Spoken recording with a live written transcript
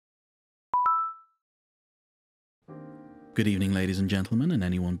Good evening, ladies and gentlemen, and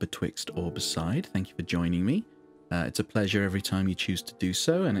anyone betwixt or beside. Thank you for joining me. It's a pleasure every time you choose to do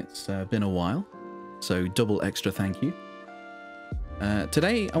so, and it's been a while, so double extra thank you.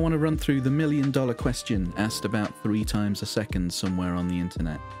 Today, I want to run through the $1 million question asked about 3 times a second somewhere on the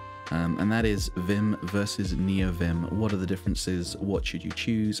internet, and that is Vim versus Neovim. What are the differences? What should you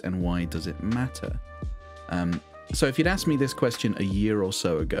choose, and why does it matter? So if you'd asked me this question a year or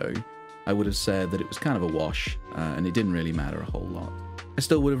so ago, I would have said that it was kind of a wash, and it didn't really matter a whole lot. I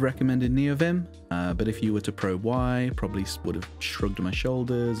still would have recommended Neovim, but if you were to probe why, probably would have shrugged my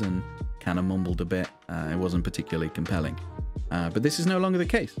shoulders and kind of mumbled a bit. It wasn't particularly compelling. But this is no longer the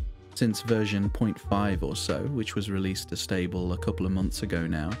case. Since version 0.5 or so, which was released to stable a couple of months ago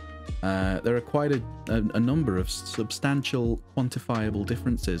now, there are quite a number of substantial, quantifiable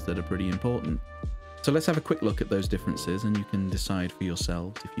differences that are pretty important. So let's have a quick look at those differences, and you can decide for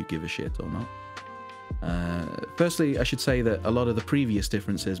yourselves if you give a shit or not. Firstly, I should say that a lot of the previous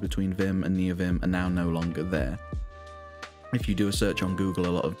differences between Vim and Neovim are now no longer there. If you do a search on Google,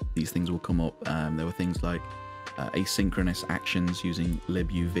 a lot of these things will come up. There were things like asynchronous actions using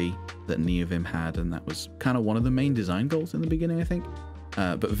libuv that Neovim had, and that was kind of one of the main design goals in the beginning, I think.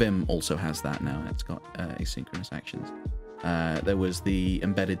 But Vim also has that now. It's got asynchronous actions. There was the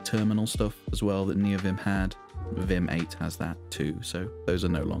embedded terminal stuff as well that Neovim had. Vim 8 has that too, so those are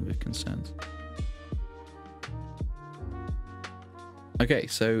no longer concerns. Okay,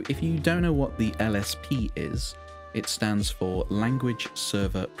 so if you don't know what the LSP is, it stands for Language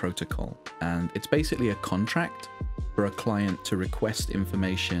Server Protocol, and it's basically a contract for a client to request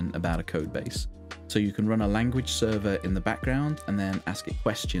information about a code base. So you can run a language server in the background and then ask it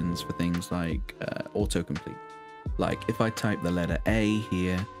questions for things like autocomplete. Like, if I type the letter A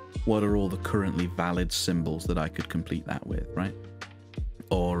here, what are all the currently valid symbols that I could complete that with, right?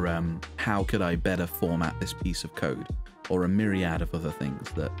 Or how could I better format this piece of code? Or a myriad of other things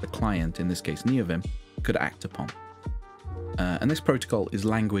that the client, in this case Neovim, could act upon. And this protocol is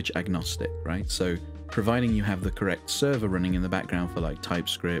language agnostic, right? So providing you have the correct server running in the background for like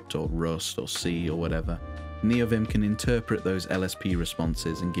TypeScript or Rust or C or whatever, Neovim can interpret those LSP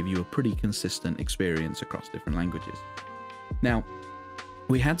responses and give you a pretty consistent experience across different languages. Now,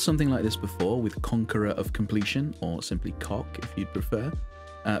 we had something like this before with Conqueror of Completion, or simply COC if you'd prefer,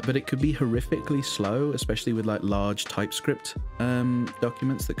 but it could be horrifically slow, especially with like large TypeScript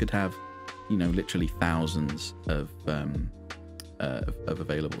documents that could have, you know, literally thousands of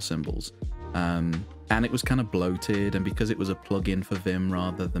available symbols. And it was kind of bloated, and because it was a plugin for Vim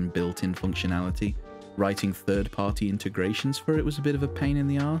rather than built-in functionality, writing third-party integrations for it was a bit of a pain in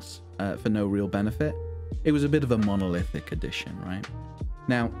the arse for no real benefit. It was a bit of a monolithic addition, right?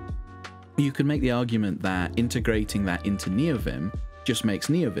 Now, you could make the argument that integrating that into Neovim just makes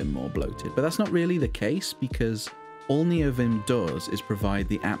Neovim more bloated, but that's not really the case, because all Neovim does is provide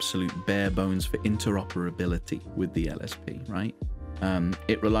the absolute bare bones for interoperability with the LSP, right?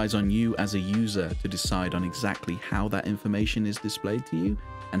 It relies on you as a user to decide on exactly how that information is displayed to you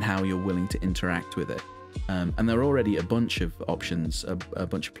and how you're willing to interact with it. And there are already a bunch of options, a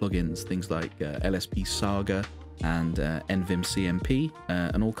bunch of plugins, things like LSP Saga and NVim CMP,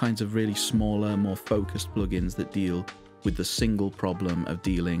 and all kinds of really smaller, more focused plugins that deal with the single problem of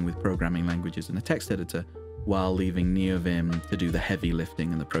dealing with programming languages in a text editor, while leaving Neovim to do the heavy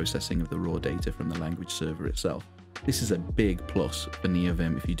lifting and the processing of the raw data from the language server itself. This is a big plus for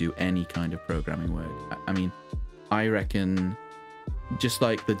Neovim if you do any kind of programming work. I mean, I reckon just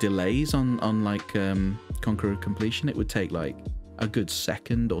like the delays on like Conqueror Completion, it would take like a good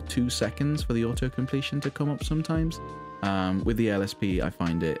second or 2 seconds for the auto completion to come up sometimes. With the LSP, I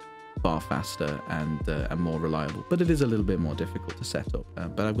find it far faster and more reliable, but it is a little bit more difficult to set up.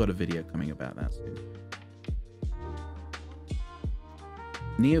 But I've got a video coming about that soon.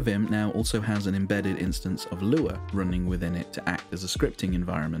 Neovim now also has an embedded instance of Lua running within it to act as a scripting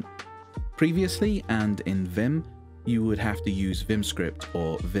environment. Previously, and in Vim, you would have to use VimScript,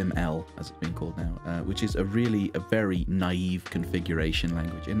 or VimL as it's been called now, which is a very naive configuration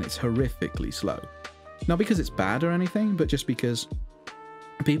language, and it's horrifically slow. Not because it's bad or anything, but just because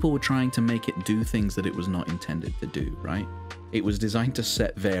people were trying to make it do things that it was not intended to do, right? It was designed to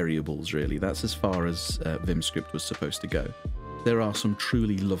set variables, really. That's as far as VimScript was supposed to go. There are some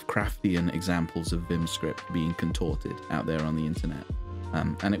truly Lovecraftian examples of VimScript being contorted out there on the internet.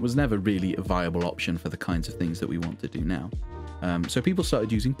 And it was never really a viable option for the kinds of things that we want to do now. So people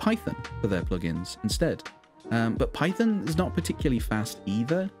started using Python for their plugins instead. But Python is not particularly fast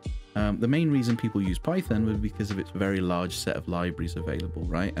either. The main reason people use Python was because of its very large set of libraries available,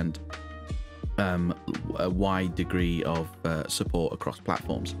 right? And a wide degree of support across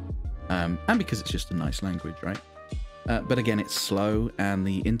platforms. And because it's just a nice language, right? But again, it's slow, and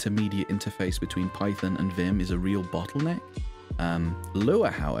the intermediate interface between Python and Vim is a real bottleneck. Lua,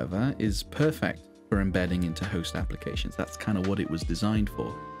 however, is perfect for embedding into host applications. That's kind of what it was designed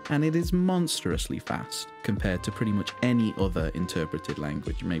for. And it is monstrously fast compared to pretty much any other interpreted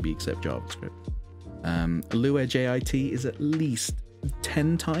language, maybe except JavaScript. Lua JIT is at least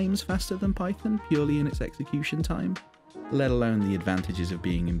 10 times faster than Python, purely in its execution time, let alone the advantages of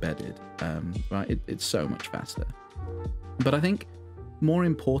being embedded. Right? It's so much faster. But I think more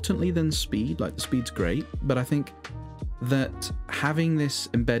importantly than speed, like the speed's great, but I think that having this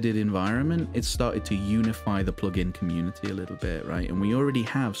embedded environment, it started to unify the plugin community a little bit, right? And we already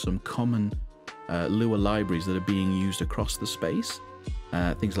have some common Lua libraries that are being used across the space,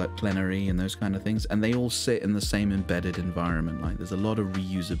 things like Plenary and those kind of things, and they all sit in the same embedded environment. Like, there's a lot of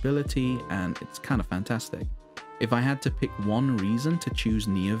reusability, and it's kind of fantastic. If I had to pick one reason to choose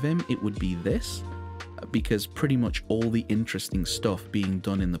Neovim, it would be this, because pretty much all the interesting stuff being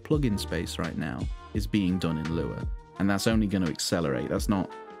done in the plugin space right now is being done in Lua, and that's only going to accelerate. That's not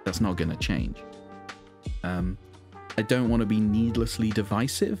going to change. I don't want to be needlessly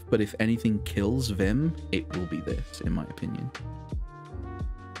divisive, but if anything kills Vim, it will be this, in my opinion.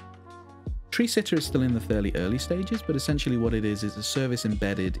 Tree Sitter is still in the fairly early stages, but essentially what it is a service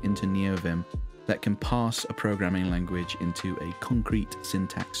embedded into Neovim that can parse a programming language into a concrete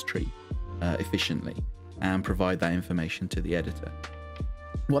syntax tree efficiently and provide that information to the editor.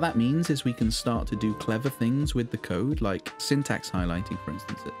 What that means is we can start to do clever things with the code, like syntax highlighting, for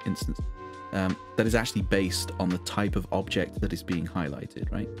instance, that is actually based on the type of object that is being highlighted,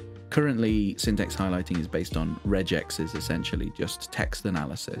 right? Currently, syntax highlighting is based on regexes, essentially, just text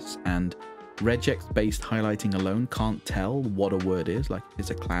analysis, and regex-based highlighting alone can't tell what a word is, like if it's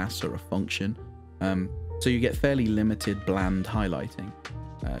a class or a function, so you get fairly limited, bland highlighting.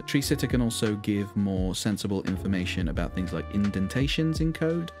 Tree Sitter can also give more sensible information about things like indentations in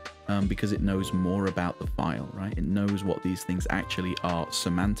code, because it knows more about the file, right? It knows what these things actually are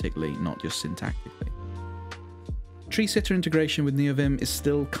semantically, not just syntactically. Tree Sitter integration with Neovim is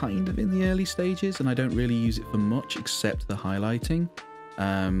still kind of in the early stages, and I don't really use it for much except the highlighting.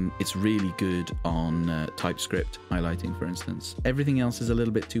 It's really good on TypeScript highlighting, for instance. Everything else is a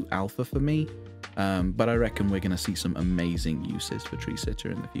little bit too alpha for me, but I reckon we're going to see some amazing uses for Tree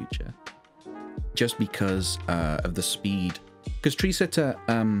Sitter in the future, just because of the speed. Because Tree Sitter,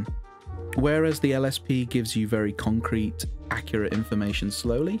 whereas the LSP gives you very concrete, accurate information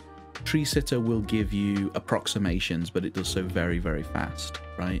slowly, Tree Sitter will give you approximations, but it does so very, very fast,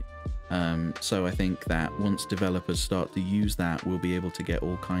 right? So I think that once developers start to use that, we'll be able to get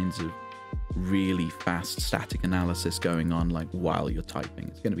all kinds of really fast static analysis going on, like while you're typing.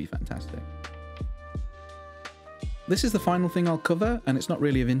 It's going to be fantastic. This is the final thing I'll cover, and it's not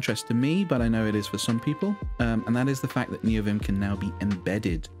really of interest to me, but I know it is for some people, and that is the fact that Neovim can now be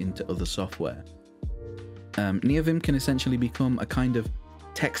embedded into other software. Neovim can essentially become a kind of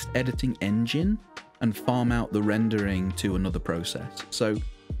text editing engine and farm out the rendering to another process. So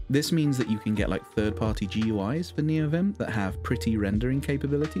this means that you can get like third-party GUIs for Neovim that have pretty rendering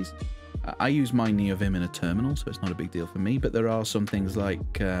capabilities. I use my Neovim in a terminal, so it's not a big deal for me, but there are some things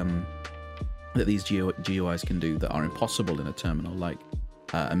like that these GUIs can do that are impossible in a terminal, like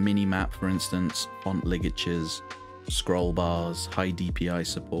a mini-map, for instance, font ligatures, scroll bars, high DPI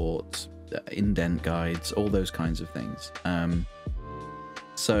support, indent guides, all those kinds of things.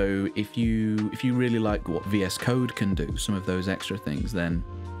 So if you really like what VS Code can do, some of those extra things, then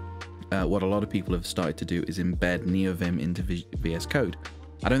what a lot of people have started to do is embed Neovim into VS Code.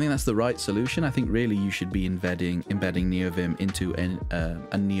 I don't think that's the right solution. I think really you should be embedding Neovim into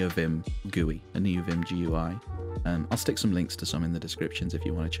a Neovim GUI, a Neovim GUI. I'll stick some links to some in the descriptions if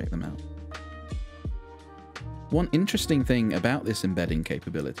you want to check them out. One interesting thing about this embedding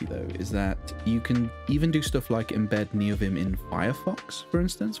capability, though, is that you can even do stuff like embed Neovim in Firefox, for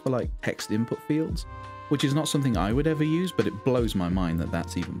instance, for like text input fields, which is not something I would ever use, but it blows my mind that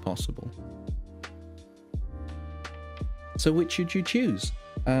that's even possible. So which should you choose?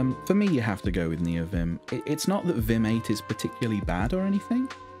 For me, you have to go with Neovim. It's not that Vim 8 is particularly bad or anything.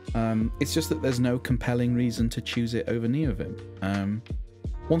 It's just that there's no compelling reason to choose it over Neovim.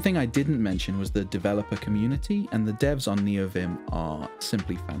 One thing I didn't mention was the developer community, and the devs on Neovim are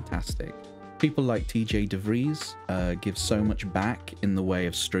simply fantastic. People like TJ DeVries give so much back in the way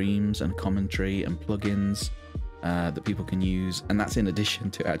of streams and commentary and plugins that people can use, and that's in addition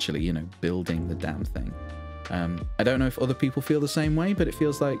to actually, you know, building the damn thing. I don't know if other people feel the same way, but it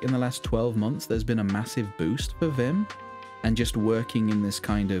feels like in the last 12 months there's been a massive boost for Vim, and just working in this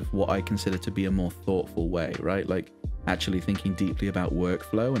kind of what I consider to be a more thoughtful way, right? Like actually thinking deeply about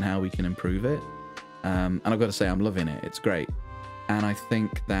workflow and how we can improve it. And I've got to say, I'm loving it. It's great. And I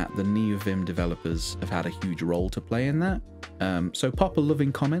think that the Neovim developers have had a huge role to play in that. So pop a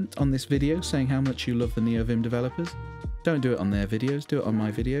loving comment on this video saying how much you love the Neovim developers. Don't do it on their videos, do it on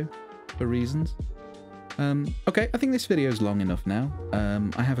my video for reasons. Okay, I think this video is long enough now.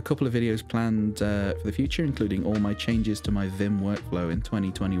 I have a couple of videos planned for the future, including all my changes to my Vim workflow in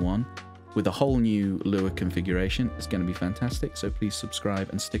 2021 with a whole new Lua configuration. It's going to be fantastic, so please subscribe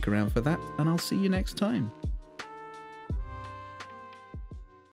and stick around for that, and I'll see you next time.